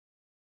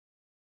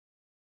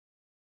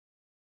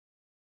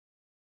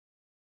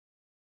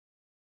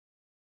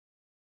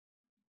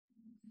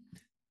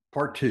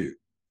Part 2,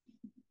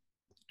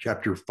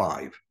 Chapter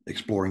 5,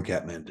 Exploring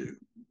Kathmandu.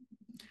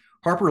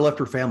 Harper left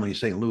her family in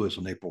St. Louis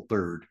on April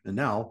 3rd, and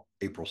now,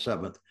 April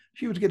 7th,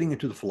 she was getting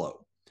into the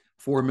flow.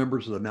 4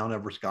 members of the Mount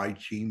Everest guide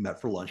team met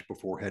for lunch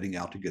before heading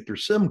out to get their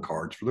SIM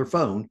cards for their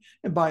phone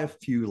and buy a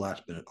few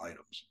last-minute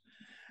items.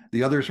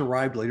 The others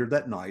arrived later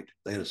that night.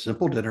 They had a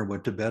simple dinner,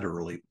 went to bed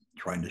early,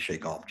 trying to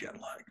shake off jet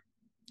lag.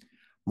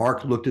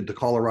 Marc looked at the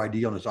caller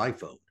ID on his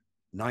iPhone.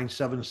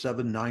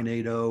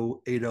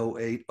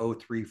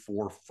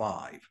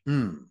 977-980-808-0345.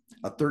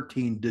 A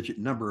 13-digit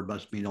number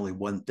must mean only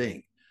one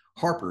thing.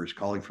 Harper is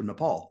calling from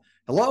Nepal.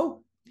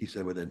 Hello? He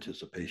said with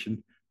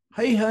anticipation.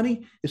 Hey,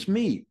 honey, it's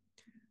me,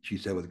 she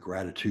said with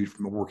gratitude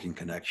from a working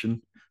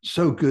connection.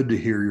 So good to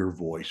hear your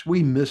voice.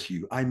 We miss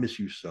you. I miss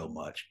you so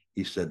much,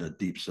 he said in a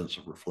deep sense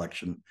of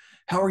reflection.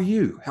 How are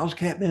you? How's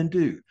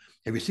Kathmandu?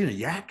 Have you seen a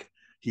yak?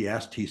 He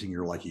asked, teasing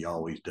her like he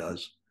always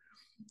does.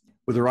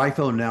 With her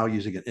iPhone now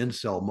using an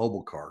in-cell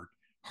mobile card,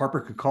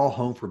 Harper could call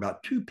home for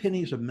about 2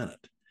 pennies a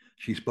minute.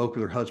 She spoke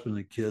with her husband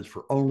and kids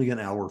for only an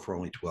hour for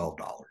only $12.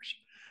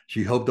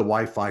 She hoped the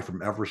Wi-Fi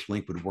from Everest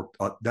Link would work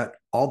that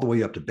all the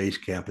way up to base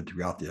camp and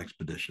throughout the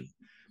expedition.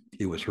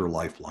 It was her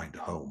lifeline to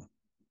home.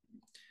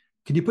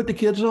 Can you put the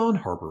kids on?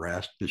 Harper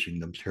asked, missing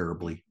them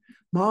terribly.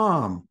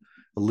 Mom,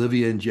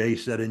 Olivia and Jay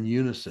said in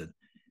unison.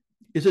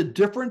 Is it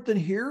different than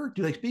here?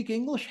 Do they speak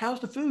English? How's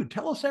the food?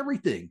 Tell us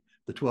everything.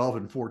 The 12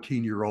 and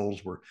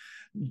 14-year-olds were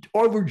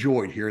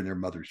overjoyed hearing their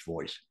mother's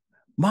voice.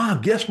 Mom,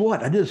 guess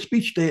what? I did a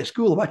speech day at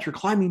school about your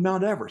climbing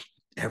Mount Everest.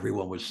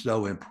 Everyone was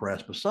so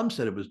impressed, but some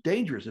said it was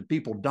dangerous and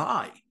people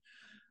die.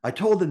 I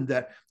told them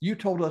that you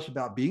told us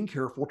about being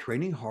careful,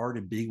 training hard,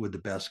 and being with the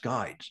best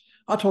guides.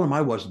 I told them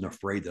I wasn't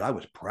afraid, that I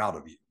was proud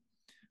of you.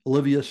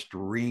 Olivia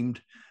streamed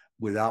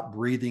without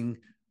breathing.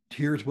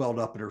 Tears welled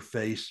up in her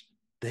face.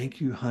 Thank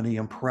you, honey.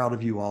 I'm proud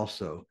of you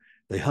also.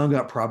 They hung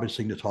up,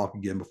 promising to talk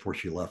again before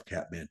she left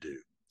Kathmandu.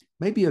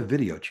 Maybe a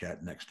video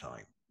chat next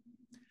time.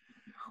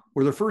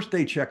 With her first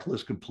day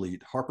checklist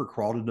complete, Harper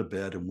crawled into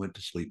bed and went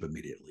to sleep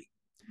immediately.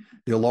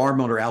 The alarm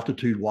on her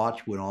altitude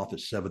watch went off at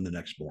 7 the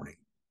next morning.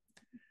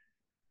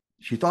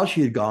 She thought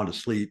she had gone to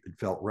sleep and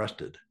felt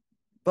rested,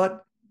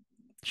 but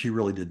she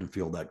really didn't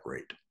feel that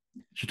great.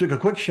 She took a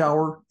quick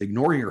shower,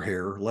 ignoring her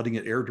hair, letting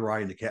it air dry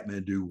in the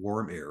Kathmandu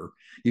warm air,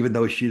 even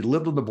though she had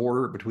lived on the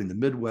border between the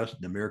Midwest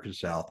and the American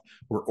South,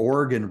 where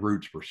Oregon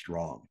roots were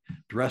strong.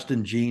 Dressed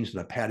in jeans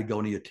and a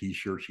Patagonia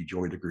t-shirt, she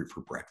joined the group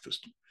for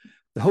breakfast.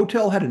 The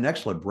hotel had an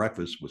excellent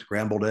breakfast with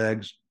scrambled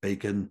eggs,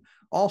 bacon,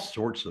 all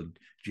sorts of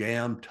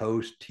jam,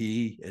 toast,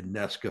 tea, and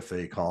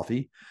Nescafe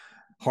coffee.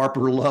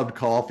 Harper loved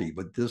coffee,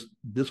 but this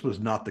was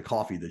not the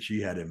coffee that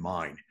she had in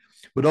mind.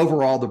 But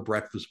overall, the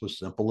breakfast was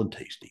simple and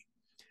tasty.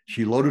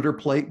 She loaded her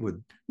plate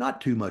with not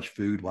too much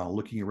food while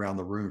looking around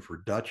the room for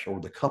Dutch or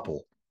the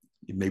couple.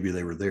 Maybe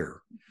they were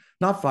there.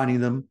 Not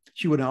finding them,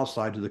 she went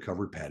outside to the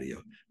covered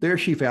patio. There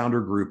she found her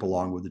group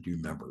along with the new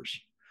members.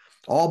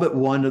 All but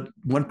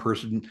one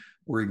person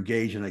were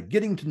engaged in a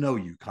getting to know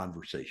you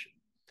conversation.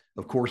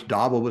 Of course,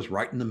 Dava was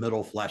right in the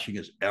middle, flashing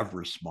his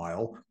Everest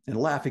smile and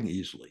laughing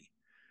easily.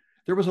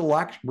 There was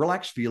a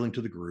relaxed feeling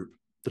to the group.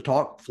 The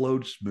talk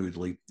flowed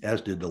smoothly,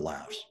 as did the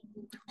laughs.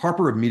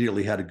 Harper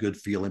immediately had a good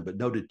feeling, but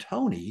noted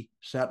Tony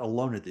sat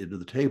alone at the end of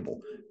the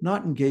table,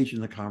 not engaged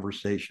in the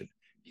conversation.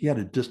 He had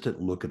a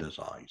distant look in his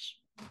eyes.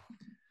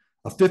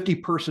 A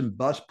 50-person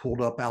bus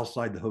pulled up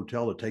outside the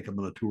hotel to take him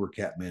on a tour of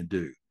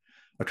Kathmandu.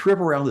 A trip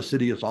around the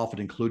city is often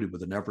included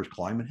with an Everest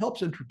climb and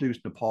helps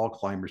introduce Nepal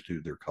climbers to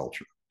their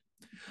culture.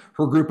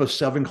 Her group of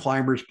 7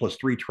 climbers plus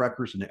 3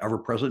 trekkers and the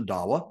ever-present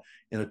Dawa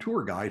and a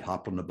tour guide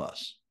hopped on the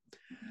bus.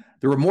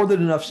 There were more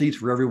than enough seats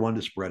for everyone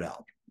to spread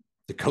out.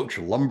 The coach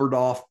lumbered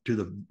off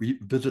to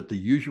visit the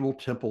usual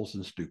temples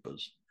and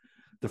stupas.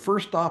 The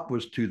first stop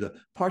was to the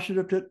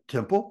Boudhanath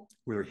temple,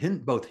 where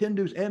both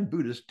Hindus and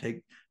Buddhists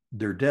take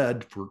their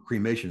dead for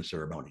cremation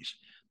ceremonies.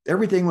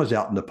 Everything was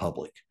out in the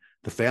public.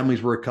 The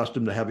families were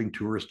accustomed to having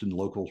tourists and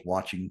locals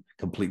watching,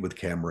 complete with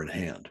camera in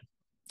hand.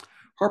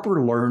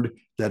 Harper learned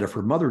that if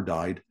her mother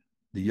died,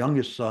 the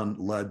youngest son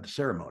led the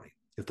ceremony.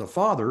 If the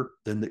father,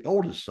 then the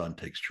oldest son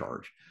takes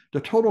charge. The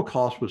total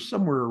cost was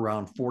somewhere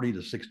around $40 to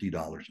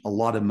 $60, a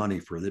lot of money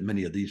for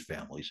many of these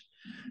families.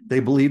 They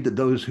believed that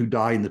those who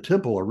die in the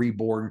temple are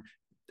reborn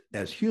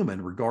as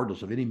human,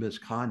 regardless of any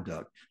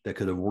misconduct that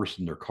could have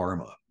worsened their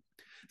karma.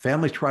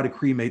 Families try to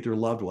cremate their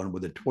loved one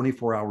within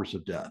 24 hours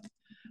of death.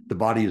 The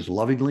body is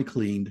lovingly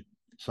cleaned,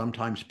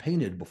 sometimes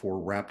painted before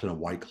wrapped in a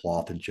white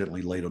cloth and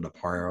gently laid on a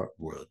pyre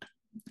wood.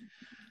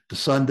 The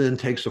son then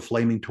takes a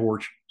flaming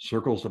torch,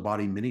 circles the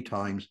body many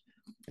times,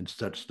 and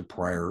sets the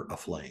pyre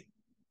aflame.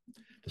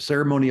 The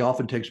ceremony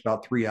often takes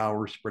about 3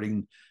 hours,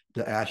 spreading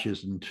the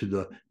ashes into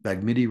the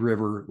Bagmati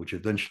River, which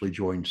eventually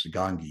joins the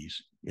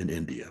Ganges in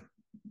India.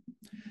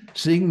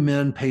 Seeing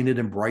men painted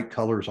in bright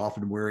colors,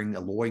 often wearing a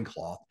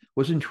loincloth,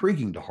 was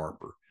intriguing to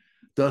Harper.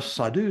 Thus,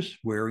 sadhus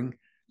wearing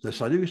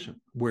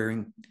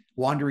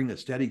wandering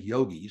ascetic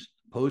yogis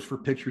posed for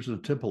pictures in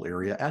the temple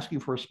area, asking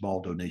for a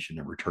small donation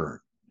in return.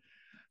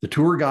 The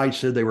tour guide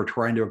said they were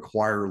trying to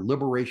acquire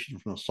liberation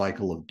from the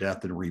cycle of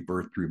death and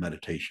rebirth through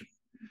meditation.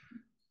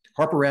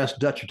 Harper asked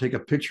Dutch to take a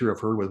picture of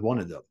her with one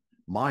of them.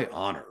 My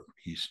honor,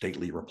 he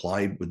stately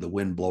replied, with the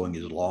wind blowing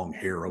his long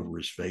hair over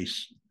his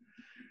face.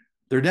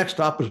 Their next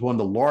stop was one of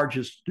the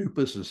largest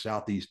stupas in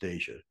Southeast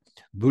Asia,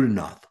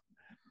 Boudhanath.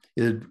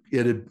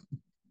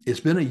 It's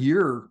been a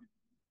year.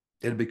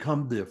 It had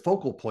become the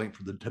focal point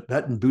for the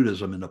Tibetan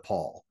Buddhism in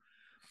Nepal.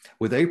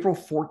 With April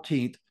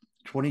 14th,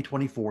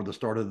 2024, the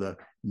start of the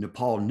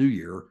Nepal New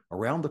Year,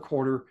 around the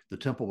corner, the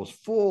temple was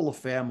full of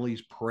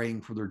families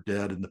praying for their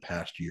dead in the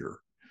past year.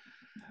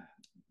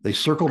 They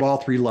circled all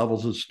three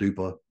levels of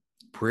stupa.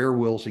 Prayer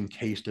wheels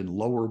encased in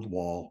lowered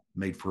wall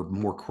made for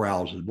more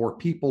crowds, and more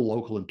people,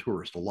 local and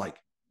tourists alike,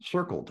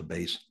 circled the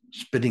base,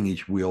 spinning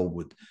each wheel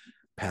with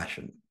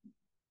passion.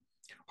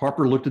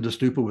 Harper looked at the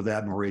stupa with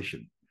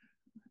admiration.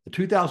 The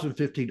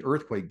 2015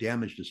 earthquake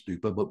damaged the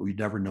stupa, but we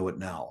never know it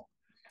now.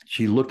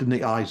 She looked in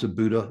the eyes of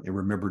Buddha and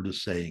remembered the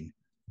saying,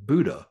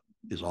 Buddha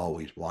is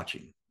always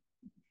watching.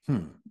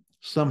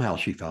 Somehow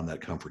she found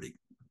that comforting.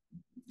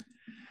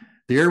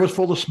 The air was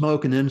full of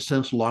smoke and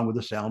incense, along with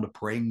the sound of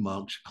praying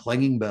monks,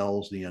 clanging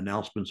bells, and the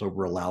announcements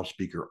over a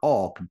loudspeaker,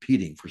 all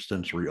competing for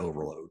sensory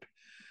overload.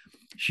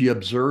 She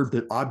observed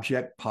the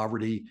abject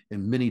poverty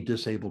and many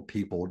disabled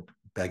people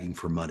begging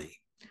for money.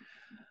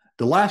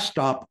 The last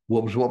stop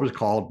was what was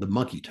called the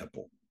Monkey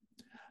Temple.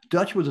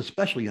 Dutch was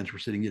especially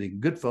interested in getting a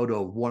good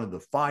photo of one of the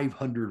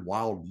 500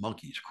 wild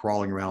monkeys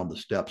crawling around the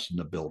steps in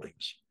the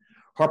buildings.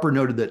 Harper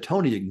noted that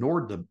Tony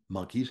ignored the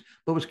monkeys,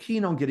 but was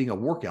keen on getting a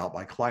workout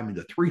by climbing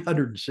the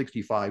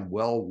 365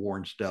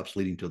 well-worn steps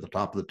leading to the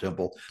top of the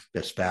temple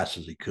as fast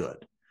as he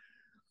could.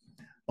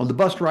 On the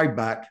bus ride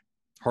back,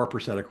 Harper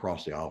sat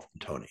across the aisle from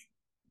Tony.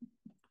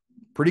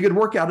 Pretty good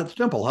workout at the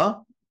temple, huh?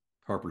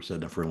 Harper said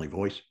in a friendly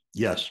voice.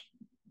 Yes,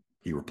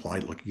 he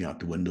replied, looking out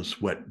the window,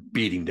 sweat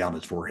beating down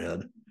his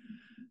forehead.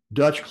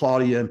 Dutch,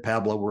 Claudia, and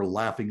Pablo were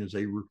laughing as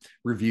they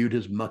reviewed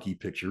his monkey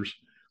pictures.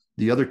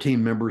 The other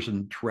team members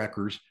and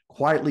trekkers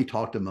quietly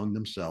talked among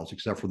themselves,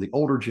 except for the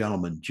older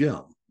gentleman,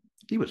 Jim.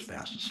 He was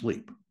fast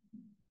asleep.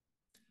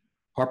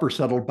 Harper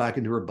settled back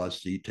into her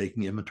bus seat,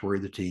 taking inventory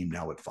of the team,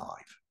 now at 5.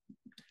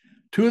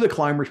 2 of the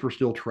climbers were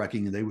still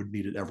trekking, and they would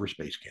meet at Everest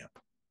Base Camp.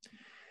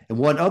 And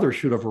one other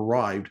should have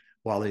arrived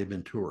while they had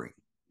been touring.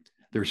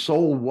 Their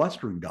sole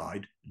Western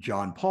guide,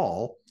 John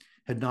Paul,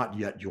 had not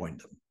yet joined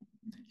them.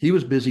 He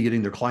was busy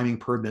getting their climbing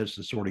permits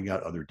and sorting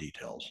out other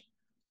details.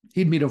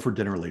 He'd meet them for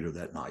dinner later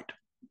that night.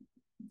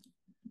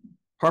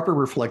 Harper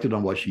reflected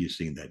on what she had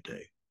seen that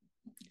day.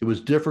 It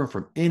was different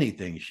from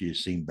anything she had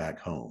seen back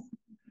home.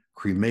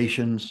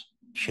 Cremations,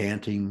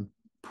 chanting,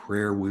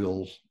 prayer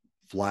wheels,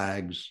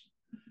 flags,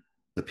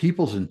 the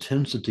people's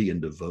intensity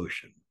and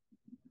devotion.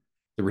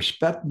 The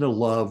respect and the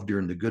love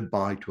during the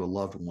goodbye to a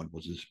loved one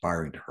was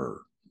inspiring to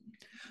her.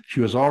 She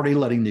was already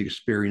letting the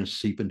experience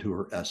seep into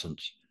her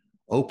essence,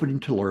 open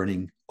to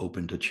learning,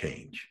 open to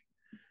change.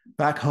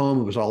 Back home,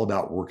 it was all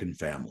about work and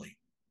family.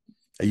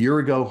 A year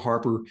ago,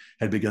 Harper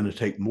had begun to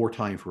take more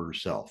time for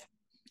herself.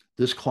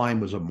 This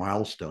climb was a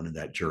milestone in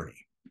that journey.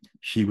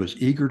 She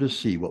was eager to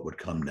see what would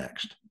come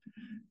next.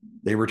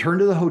 They returned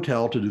to the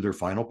hotel to do their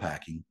final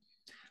packing,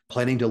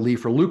 planning to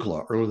leave for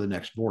Lukla early the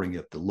next morning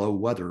if the low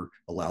weather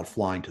allowed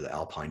flying to the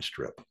Alpine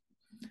Strip.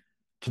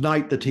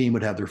 Tonight, the team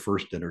would have their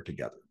first dinner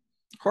together.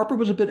 Harper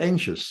was a bit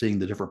anxious seeing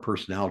the different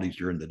personalities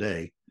during the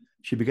day.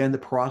 She began the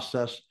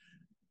process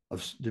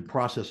of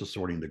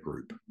sorting the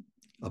group.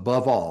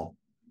 Above all,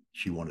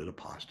 she wanted a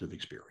positive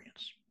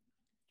experience.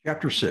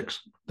 Chapter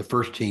 6, the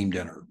first team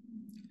dinner.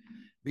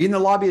 Be in the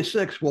lobby at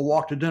 6, we'll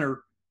walk to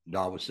dinner,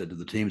 Dawa said to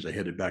the team as they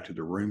headed back to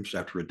their rooms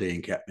after a day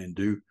in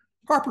Kathmandu.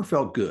 Harper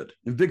felt good,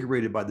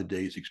 invigorated by the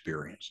day's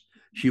experience.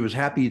 She was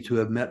happy to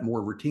have met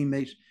more of her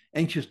teammates,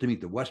 anxious to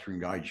meet the Western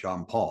guide,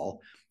 Jean Paul.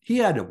 He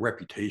had a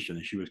reputation,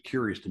 and she was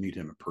curious to meet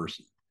him in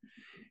person.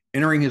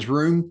 Entering his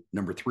room,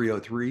 number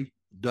 303,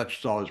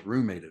 Dutch saw his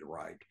roommate had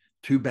arrived.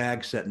 2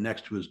 bags sat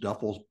next to his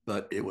duffels,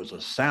 but it was a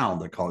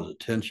sound that caused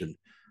attention.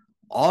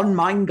 On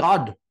mein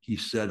God, he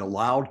said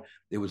aloud.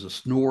 It was a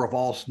snore of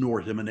all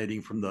snores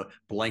emanating from the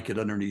blanket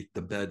underneath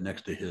the bed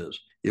next to his.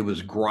 It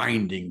was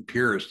grinding,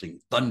 piercing,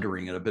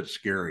 thundering, and a bit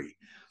scary.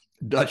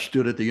 Dutch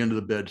stood at the end of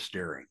the bed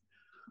staring.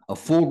 A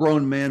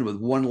full-grown man with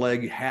one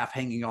leg half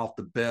hanging off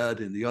the bed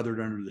and the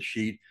other under the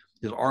sheet.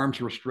 His arms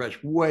were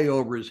stretched way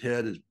over his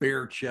head, his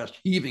bare chest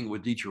heaving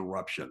with each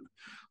eruption.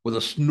 With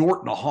a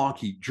snort and a honk,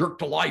 he jerked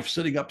to life,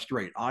 sitting up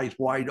straight, eyes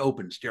wide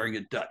open, staring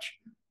at Dutch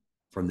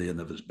from the end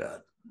of his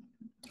bed.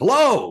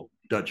 Hello,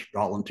 Dutch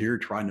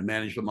volunteered, trying to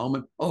manage the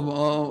moment.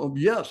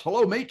 Yes,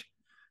 hello, mate,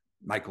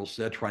 Michael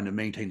said, trying to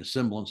maintain a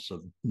semblance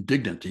of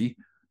dignity.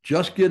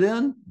 Just get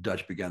in?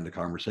 Dutch began the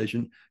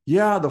conversation.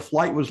 Yeah, the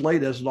flight was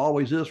late, as it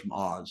always is from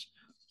Oz.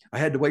 I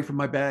had to wait for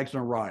my bags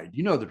and a ride.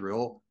 You know the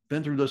drill.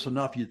 Been through this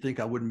enough, you'd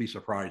think I wouldn't be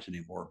surprised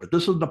anymore. But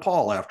this is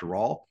Nepal, after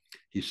all,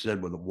 he said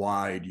with a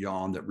wide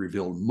yawn that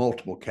revealed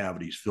multiple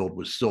cavities filled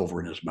with silver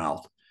in his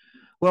mouth.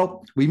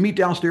 Well, we meet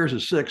downstairs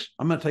at 6.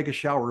 I'm going to take a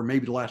shower,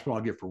 maybe the last one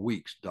I'll get for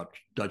weeks,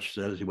 Dutch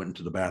said as he went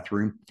into the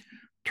bathroom.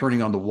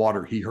 Turning on the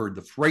water, he heard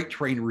the freight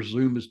train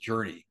resume its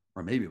journey,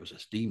 or maybe it was a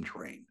steam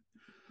train.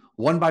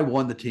 One by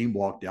one, the team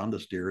walked down the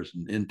stairs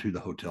and into the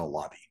hotel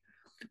lobby.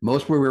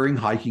 Most were wearing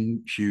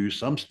hiking shoes,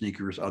 some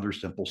sneakers, others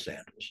simple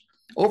sandals.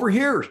 Over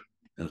here,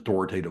 an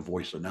authoritative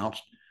voice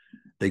announced.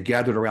 They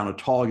gathered around a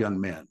tall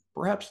young man,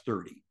 perhaps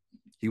 30.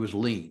 He was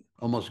lean,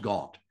 almost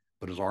gaunt,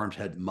 but his arms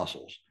had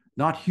muscles,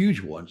 not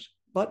huge ones,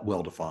 but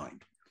well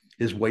defined.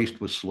 His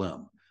waist was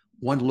slim.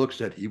 One look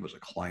said he was a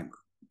climber.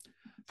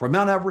 From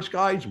Mount Everest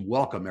guides,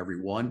 welcome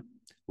everyone.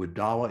 With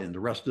Dawa and the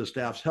rest of the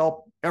staff's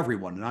help,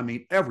 everyone, and I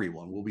mean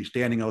everyone, will be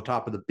standing on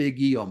top of the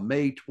Big E on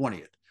May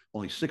 20th,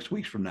 only 6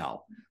 weeks from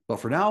now. But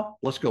for now,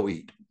 let's go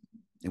eat.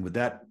 And with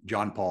that,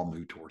 John Paul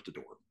moved towards the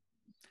door.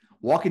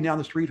 Walking down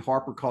the street,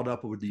 Harper caught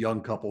up with the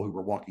young couple who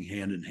were walking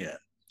hand in hand.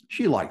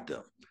 She liked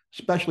them,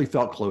 especially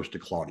felt close to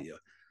Claudia,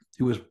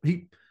 who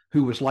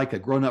was like a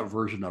grown-up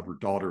version of her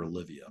daughter,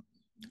 Olivia.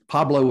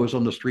 Pablo was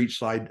on the street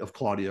side of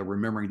Claudia,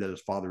 remembering that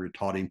his father had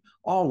taught him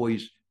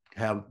always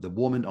have the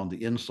woman on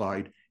the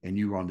inside and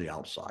you on the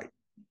outside.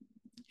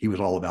 He was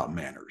all about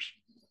manners.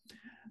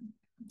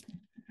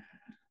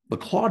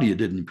 But Claudia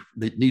didn't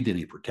need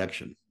any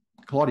protection.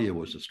 Claudia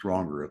was the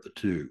stronger of the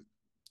two,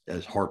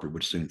 as Harper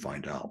would soon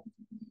find out.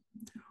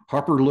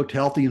 Harper looked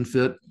healthy and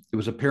fit. It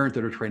was apparent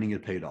that her training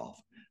had paid off.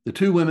 The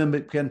two women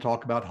began to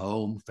talk about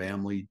home,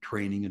 family,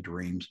 training, and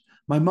dreams.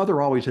 My mother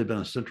always had been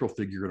a central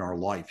figure in our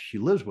life. She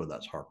lives with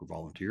us, Harper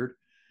volunteered.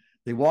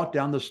 They walked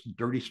down the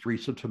dirty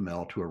streets of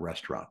Tamel to a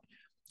restaurant.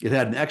 It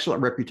had an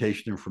excellent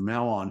reputation, and from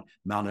now on,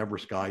 Mount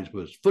Everest Guides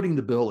was footing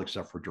the bill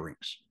except for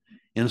drinks.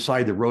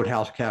 Inside the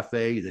Roadhouse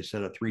Cafe, they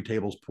set up 3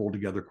 tables pulled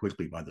together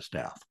quickly by the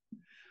staff.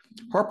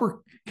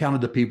 Harper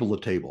counted the people at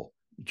the table.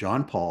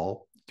 John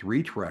Paul,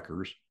 3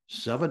 trekkers,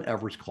 7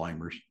 Everest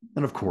climbers,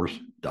 and of course,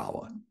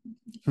 Dawa.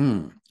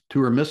 2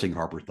 are missing,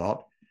 Harper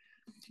thought.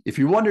 If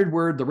you wondered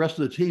where the rest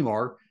of the team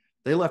are,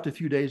 they left a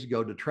few days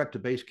ago to trek to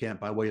base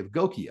camp by way of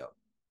Gokyo.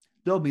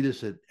 They'll meet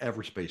us at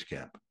Everest Base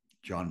Camp,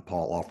 John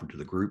Paul offered to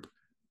the group.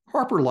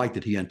 Harper liked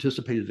that he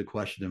anticipated the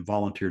question and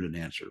volunteered an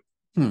answer.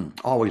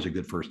 Always a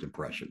good first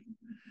impression.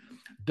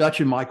 Dutch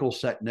and Michael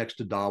sat next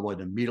to Dawa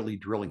and immediately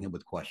drilling him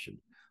with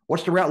questions.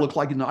 What's the route look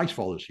like in the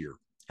icefall this year?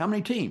 How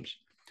many teams?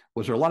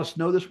 Was there a lot of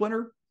snow this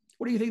winter?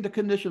 What do you think the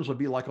conditions will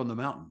be like on the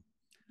mountain?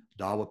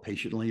 Dawa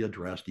patiently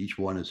addressed each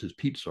one as his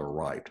pizza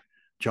arrived.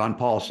 John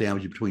Paul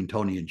sandwiched between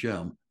Tony and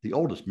Jim, the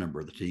oldest member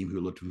of the team,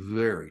 who looked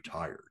very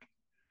tired.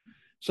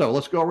 So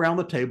let's go around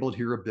the table and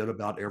hear a bit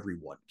about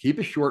everyone. Keep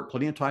it short,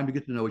 plenty of time to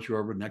get to know each other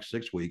over the next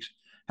 6 weeks.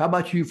 How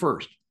about you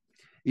first?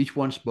 Each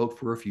one spoke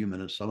for a few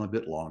minutes, some a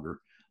bit longer.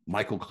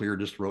 Michael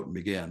cleared his throat and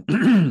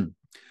began.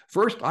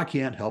 First, I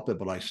can't help it,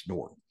 but I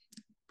snore.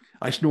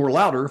 I snore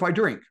louder if I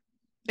drink.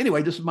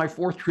 Anyway, this is my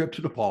 4th trip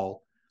to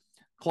Nepal.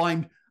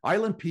 Climbed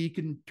Island Peak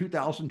in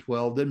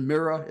 2012, then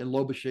Mira and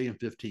Lobuche in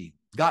 15.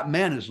 Got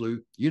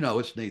Manaslu, you know,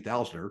 it's Nate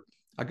Alsner.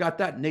 I got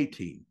that in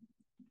 18.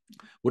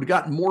 Would have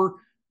gotten more,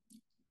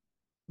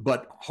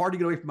 but hard to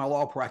get away from my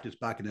law practice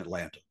back in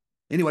Atlanta.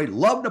 Anyway,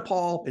 love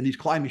Nepal and these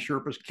climbing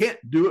Sherpas. Can't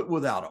do it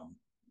without them.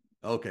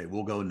 Okay,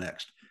 we'll go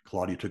next.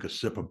 Claudia took a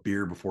sip of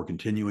beer before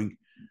continuing.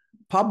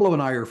 Pablo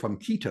and I are from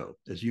Quito,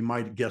 as you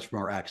might guess from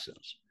our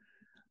accents.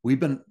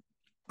 We've been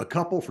a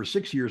couple for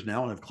 6 years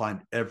now and have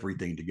climbed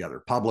everything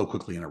together. Pablo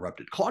quickly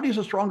interrupted. Claudia's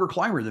a stronger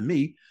climber than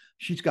me.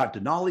 She's got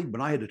Denali, but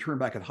I had to turn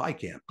back at high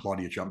camp.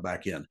 Claudia jumped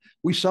back in.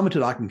 We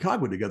summited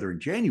Aconcagua together in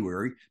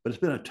January, but it's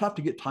been tough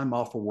to get time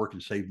off for work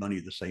and save money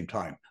at the same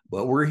time.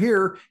 But we're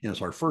here, and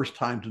it's our first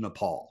time to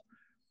Nepal.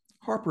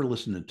 Harper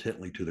listened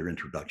intently to their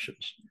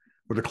introductions.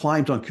 For the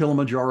climbs on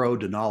Kilimanjaro,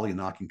 Denali, and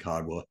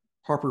Aconcagua,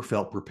 Harper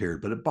felt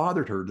prepared, but it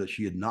bothered her that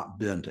she had not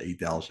been to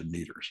 8,000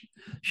 meters.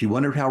 She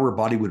wondered how her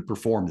body would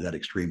perform at that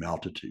extreme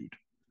altitude.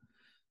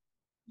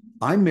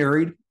 I'm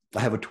married. I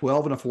have a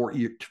 12 and a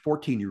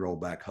 14-year-old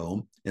back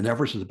home, and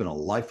Everest has been a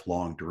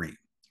lifelong dream.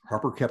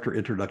 Harper kept her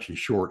introduction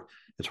short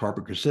as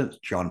Harper could sense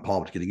John Paul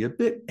was getting a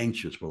bit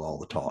anxious with all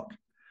the talk.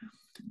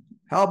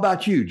 How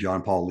about you?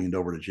 John Paul leaned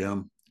over to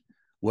Jim.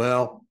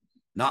 Well,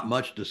 not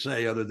much to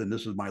say other than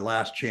this is my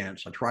last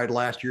chance. I tried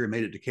last year and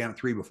made it to Camp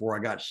 3 before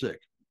I got sick.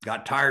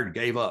 Got tired,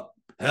 gave up.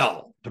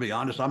 Hell, to be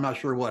honest, I'm not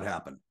sure what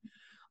happened.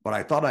 But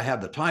I thought I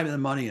had the time and the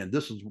money, and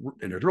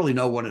there's really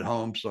no one at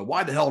home, so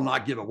why the hell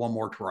not give it one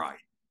more try?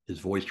 His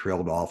voice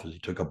trailed off as he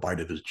took a bite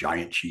of his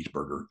giant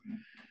cheeseburger.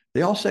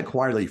 They all sat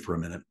quietly for a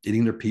minute,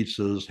 eating their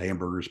pizzas,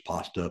 hamburgers,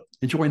 pasta,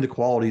 enjoying the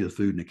quality of the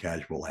food in a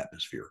casual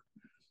atmosphere.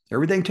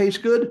 Everything tastes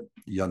good?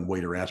 The young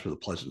waiter asked with a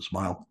pleasant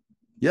smile.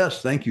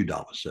 Yes, thank you,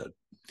 Dawa said.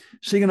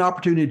 Seeing an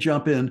opportunity to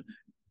jump in,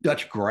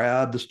 Dutch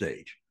grabbed the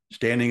stage.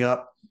 Standing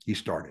up, he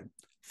started.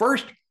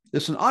 First,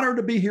 it's an honor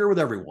to be here with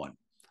everyone.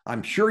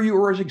 I'm sure you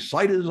are as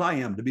excited as I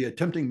am to be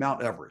attempting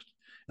Mount Everest.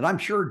 And I'm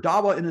sure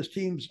Dawa and his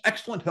team's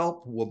excellent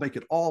help will make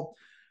it all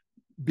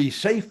be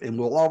safe and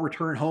we'll all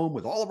return home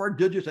with all of our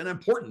digits and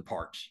important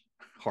parts.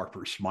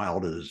 Harper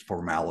smiled at his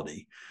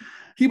formality.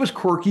 He was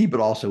quirky, but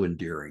also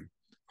endearing.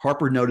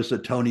 Harper noticed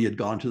that Tony had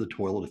gone to the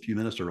toilet a few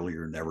minutes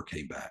earlier and never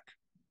came back.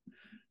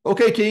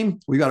 Okay, team,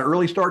 we got an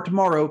early start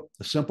tomorrow.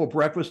 A simple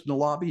breakfast in the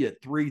lobby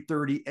at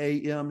 3:30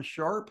 a.m.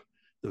 sharp.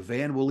 The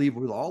van will leave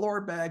with all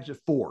our bags at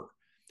 4.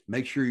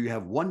 Make sure you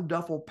have one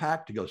duffel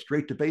packed to go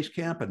straight to base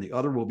camp, and the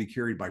other will be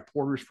carried by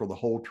porters for the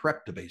whole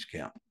trek to base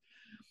camp.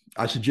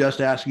 I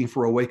suggest asking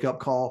for a wake-up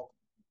call.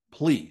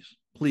 Please,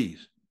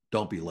 please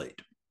don't be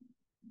late.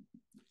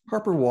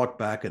 Harper walked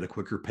back at a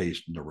quicker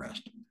pace than the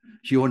rest.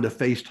 She wanted to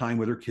FaceTime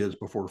with her kids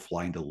before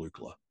flying to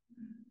Lukla.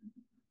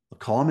 A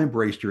calm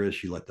embraced her as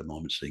she let the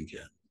moment sink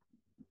in.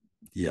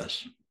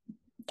 Yes,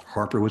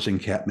 Harper was in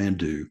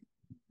Kathmandu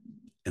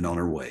and on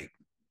her way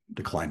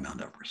to climb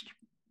Mount Everest.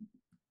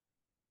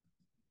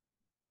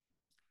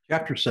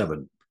 Chapter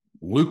 7,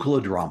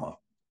 Lukla Drama.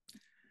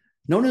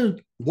 Known as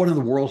one of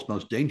the world's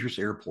most dangerous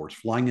airports,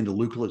 flying into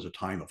Lukla is a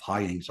time of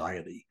high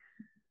anxiety.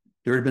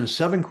 There had been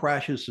 7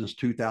 crashes since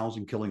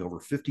 2000, killing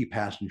over 50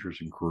 passengers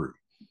and crew.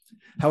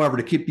 However,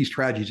 to keep these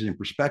tragedies in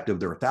perspective,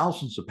 there are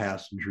thousands of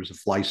passengers that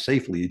fly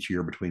safely each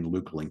year between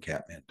Lukla and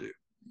Kathmandu.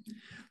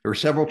 There are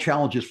several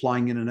challenges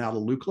flying in and out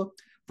of Lukla.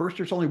 First,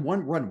 there's only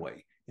one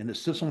runway, and it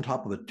sits on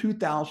top of a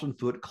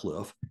 2,000-foot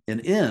cliff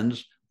and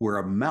ends where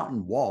a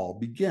mountain wall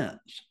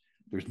begins.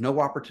 There's no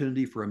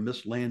opportunity for a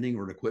missed landing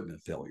or an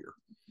equipment failure.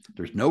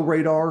 There's no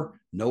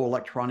radar, no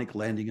electronic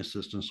landing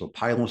assistance, so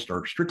pilots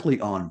are strictly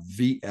on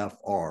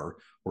VFR,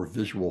 or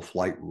visual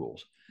flight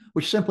rules,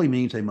 which simply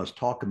means they must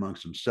talk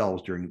amongst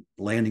themselves during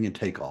landing and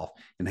takeoff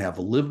and have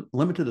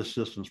limited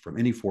assistance from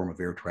any form of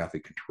air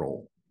traffic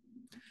control.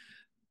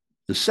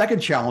 The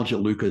second challenge at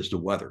Lukla is the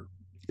weather.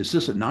 It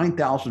sits at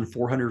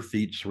 9,400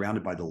 feet,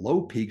 surrounded by the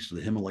low peaks of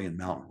the Himalayan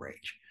mountain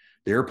range.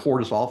 The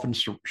airport is often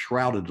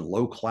shrouded in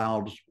low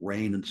clouds,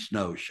 rain, and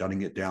snow, shutting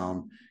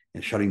down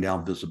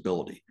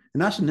visibility.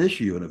 And that's an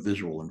issue in a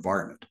visual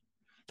environment.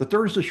 The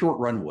third is the short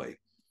runway.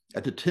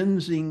 At the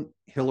Tenzing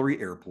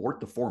Hillary Airport,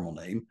 the formal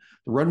name,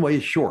 the runway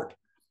is short,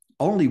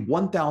 only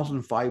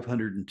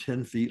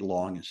 1,510 feet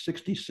long and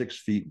 66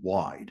 feet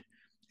wide,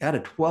 at a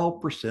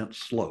 12%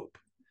 slope,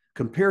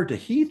 compared to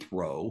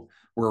Heathrow,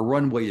 where a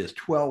runway is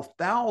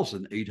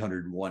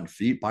 12,801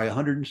 feet by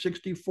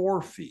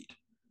 164 feet.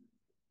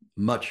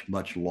 Much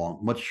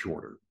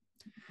shorter.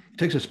 It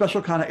takes a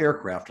special kind of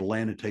aircraft to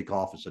land and take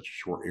off in such a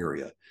short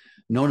area,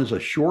 known as a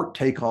short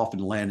takeoff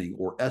and landing,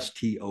 or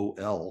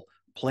STOL,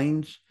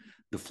 planes.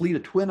 The fleet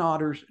of Twin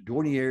Otters,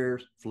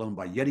 Dorniers, flown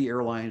by Yeti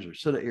Airlines or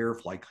Sita Air,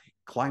 fly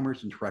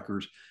climbers and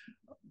trekkers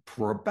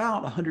for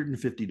about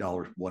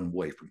 $150 one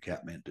way from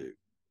Kathmandu.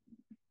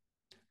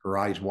 Her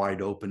eyes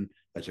wide open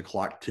as the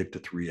clock ticked to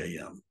 3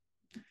 a.m.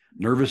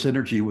 Nervous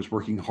energy was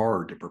working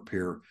hard to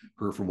prepare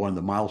her for one of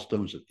the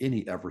milestones of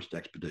any Everest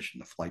expedition,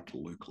 the flight to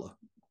Lukla.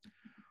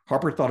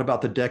 Harper thought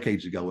about the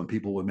decades ago when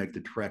people would make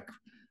the trek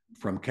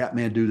from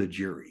Kathmandu to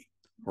Jiri,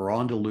 or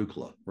on to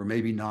Lukla, or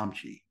maybe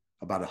Namche,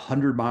 about a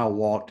 100-mile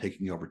walk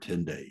taking over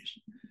 10 days.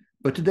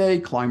 But today,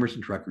 climbers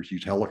and trekkers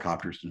use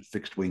helicopters and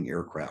fixed-wing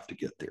aircraft to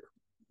get there.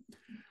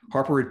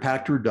 Harper had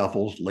packed her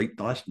duffels late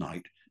last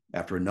night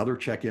after another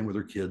check-in with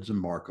her kids and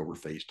Marc over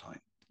FaceTime.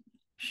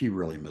 She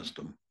really missed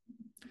them.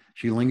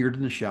 She lingered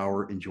in the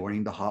shower,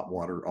 enjoying the hot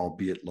water,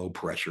 albeit low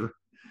pressure,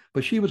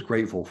 but she was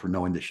grateful for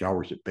knowing the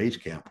showers at base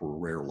camp were a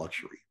rare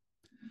luxury.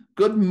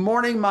 "Good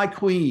morning, my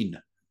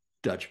queen,"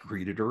 Dutch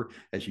greeted her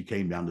as she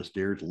came down the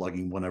stairs,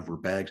 lugging one of her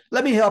bags.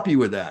 "Let me help you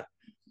with that."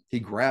 He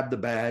grabbed the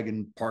bag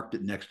and parked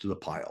it next to the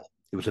pile.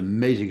 It was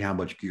amazing how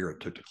much gear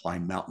it took to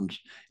climb mountains,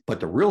 but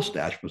the real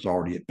stash was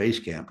already at base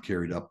camp,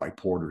 carried up by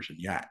porters and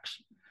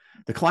yaks.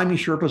 The climbing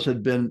Sherpas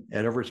had been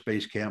at Everest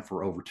Base Camp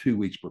for over 2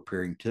 weeks,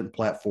 preparing tent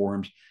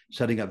platforms,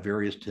 setting up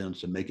various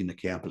tents, and making the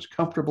camp as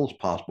comfortable as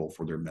possible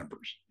for their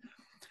members.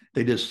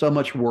 They did so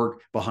much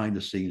work behind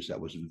the scenes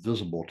that was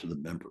invisible to the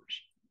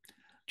members.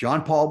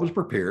 John Paul was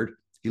prepared.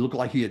 He looked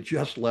like he had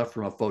just left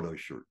from a photo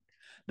shoot.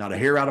 Not a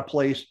hair out of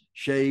place,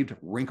 shaved,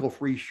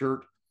 wrinkle-free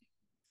shirt.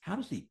 "How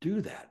does he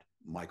do that?"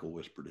 Michael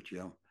whispered to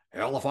Jim.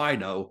 "Hell if I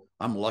know.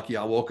 I'm lucky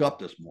I woke up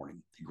this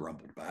morning," he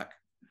grumbled back.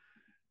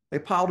 They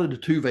piled into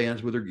 2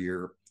 vans with their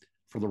gear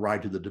for the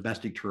ride to the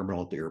domestic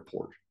terminal at the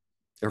airport.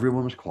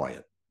 Everyone was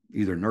quiet,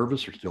 either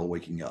nervous or still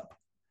waking up.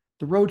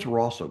 The roads were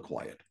also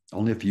quiet,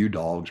 only a few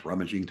dogs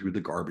rummaging through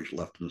the garbage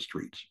left in the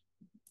streets.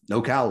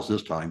 No cows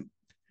this time.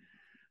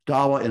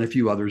 Dawa and a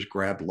few others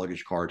grabbed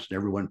luggage carts, and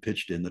everyone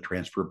pitched in to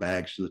transfer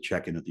bags to the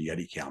check-in at the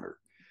Yeti counter.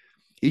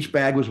 Each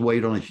bag was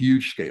weighed on a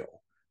huge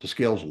scale. The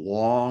scale's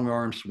long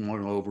arm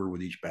swung over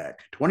with each bag.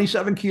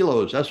 27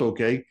 kilos, that's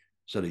okay,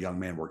 said a young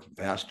man working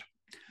fast.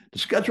 The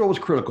schedule was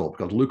critical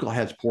because Lukla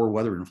has poor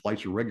weather and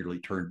flights are regularly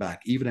turned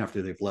back, even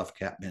after they've left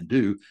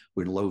Kathmandu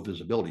when low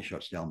visibility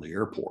shuts down the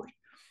airport.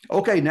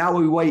 "Okay, now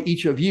we weigh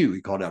each of you,"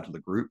 he called out to the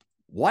group.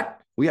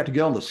 "What? We have to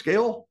get on the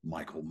scale?"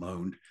 Michael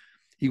moaned.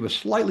 He was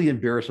slightly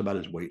embarrassed about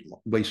his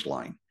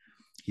waistline.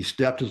 He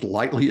stepped as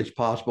lightly as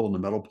possible on the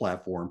metal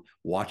platform,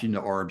 watching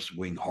the arms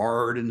swing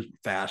hard and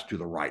fast to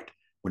the right.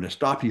 When it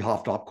stopped, he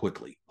hopped off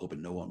quickly,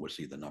 hoping no one would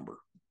see the number.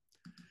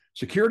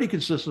 Security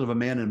consisted of a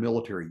man in a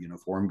military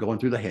uniform going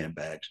through the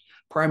handbags,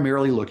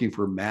 primarily looking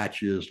for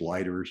matches,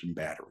 lighters, and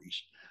batteries.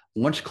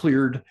 Once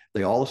cleared,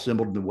 they all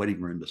assembled in the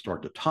waiting room to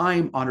start the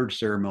time-honored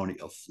ceremony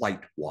of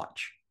flight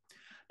watch.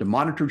 The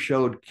monitor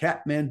showed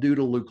Kathmandu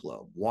to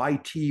Lukla,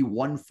 YT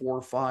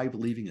 145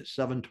 leaving at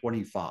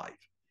 7:25.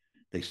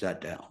 They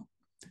sat down.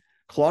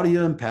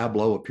 Claudia and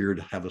Pablo appeared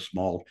to have a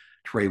small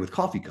tray with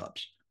coffee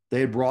cups.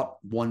 They had brought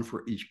one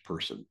for each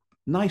person.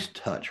 Nice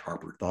touch,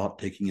 Harper thought,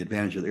 taking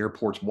advantage of the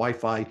airport's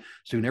Wi-Fi.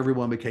 Soon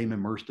everyone became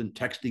immersed in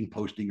texting,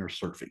 posting, or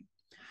surfing.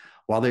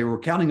 While they were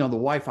counting on the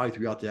Wi-Fi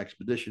throughout the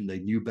expedition, they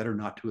knew better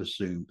not to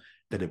assume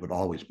that it would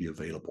always be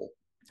available.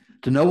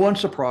 To no one's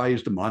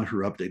surprise, the monitor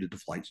updated the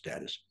flight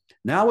status.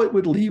 Now it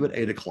would leave at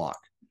 8 o'clock.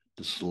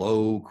 The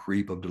slow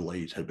creep of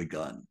delays had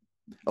begun.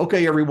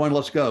 Okay, everyone,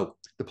 let's go.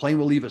 The plane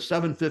will leave at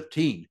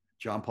 7:15.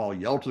 John Paul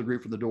yelled to the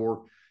group from the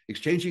door.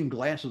 Exchanging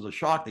glances of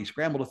shock, they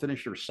scrambled to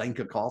finish their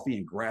Sanka coffee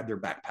and grab their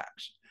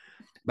backpacks.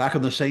 Back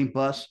on the same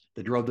bus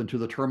that drove them to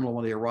the terminal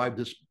when they arrived,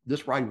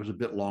 this ride was a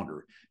bit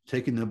longer,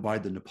 taking them by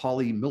the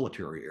Nepali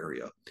military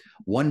area.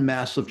 One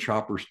massive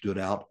chopper stood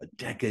out, a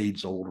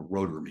decades-old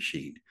rotor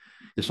machine.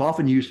 It's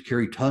often used to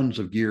carry tons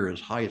of gear as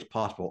high as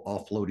possible,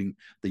 offloading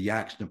the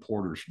yaks and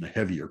porters from the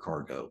heavier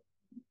cargo.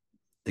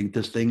 Think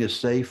this thing is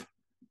safe?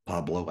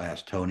 Pablo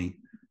asked Tony.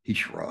 He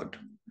shrugged.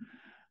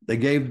 They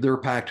gave their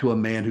pack to a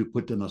man who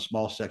put them in a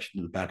small section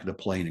in the back of the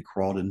plane and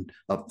crawled in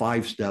up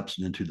 5 steps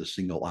and into the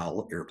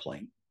single-aisle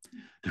airplane.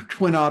 The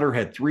Twin Otter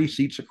had 3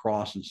 seats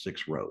across and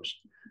 6 rows.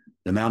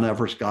 The Mount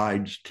Everest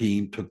guides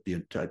team took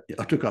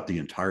up the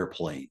entire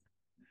plane.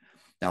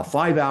 Now,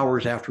 5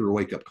 hours after her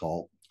wake-up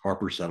call,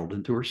 Harper settled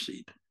into her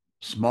seat,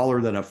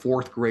 smaller than a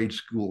 4th grade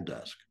school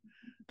desk.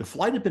 The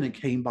flight attendant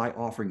came by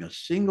offering a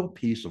single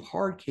piece of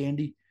hard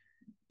candy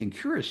and,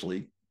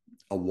 curiously,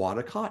 a wad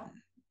of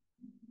cotton.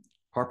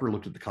 Harper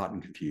looked at the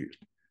cotton confused.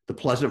 The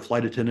pleasant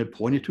flight attendant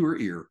pointed to her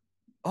ear.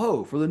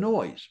 "Oh, for the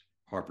noise,"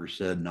 Harper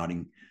said,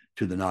 nodding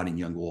to the nodding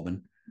young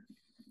woman.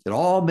 It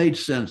all made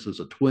sense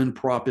as a twin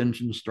prop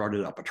engine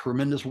started up, a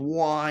tremendous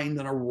whine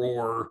and a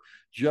roar.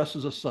 Just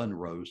as the sun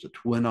rose, the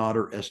Twin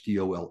Otter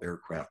STOL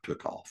aircraft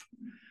took off.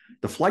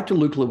 The flight to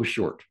Lukla was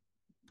short,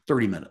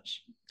 30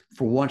 minutes.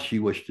 For once, she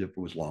wished it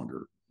was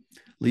longer.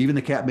 Leaving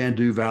the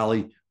Kathmandu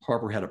Valley,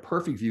 Harper had a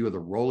perfect view of the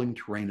rolling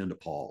terrain in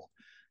Nepal.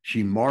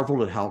 She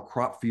marveled at how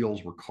crop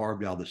fields were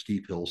carved out of the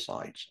steep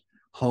hillsides,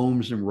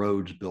 homes and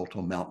roads built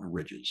on mountain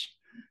ridges.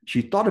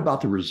 She thought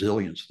about the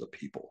resilience of the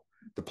people.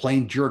 The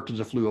plane jerked as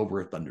it flew over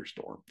a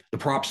thunderstorm. The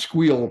prop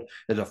squealed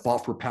as it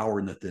fought for power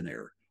in the thin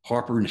air.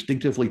 Harper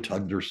instinctively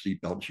tugged her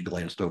seatbelt and she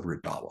glanced over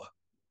at Dawa.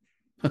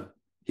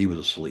 He was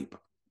asleep.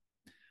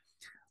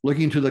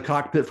 Looking to the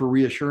cockpit for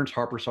reassurance,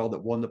 Harper saw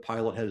that the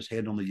pilot had his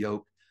hand on the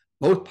yoke.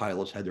 Both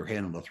pilots had their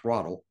hand on the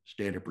throttle,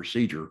 standard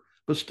procedure,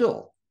 but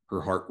still,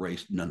 her heart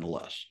raced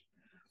nonetheless.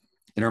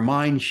 In her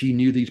mind, she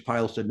knew these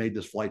pilots had made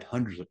this flight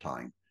hundreds of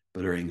times,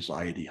 but her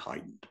anxiety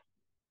heightened.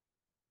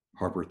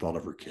 Harper thought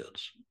of her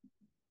kids.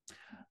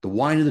 The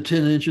whine of the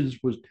twin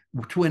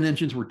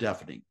engines were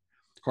deafening.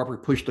 Harper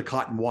pushed the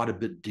cotton wad a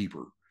bit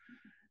deeper.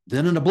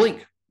 Then in a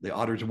blink, the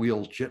Otter's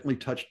wheels gently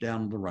touched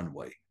down the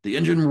runway. The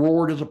engine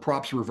roared as the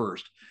props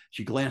reversed.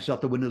 She glanced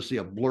out the window to see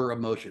a blur of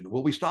motion.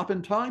 Will we stop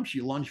in time? She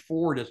lunged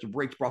forward as the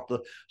brakes brought the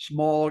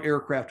small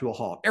aircraft to a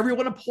halt.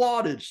 Everyone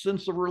applauded.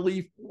 Sense of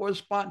relief was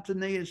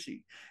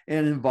spontaneity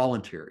and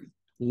involuntary.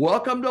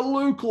 "Welcome to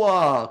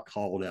Lukla,"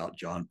 called out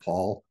John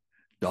Paul.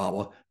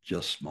 Dawa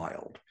just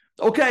smiled.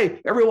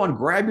 "Okay, everyone,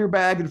 grab your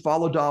bag and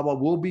follow Dawa.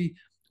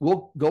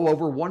 We'll go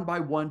over one by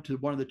one to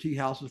one of the tea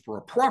houses for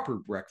a proper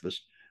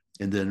breakfast,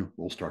 and then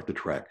we'll start the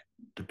trek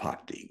to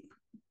Pakting."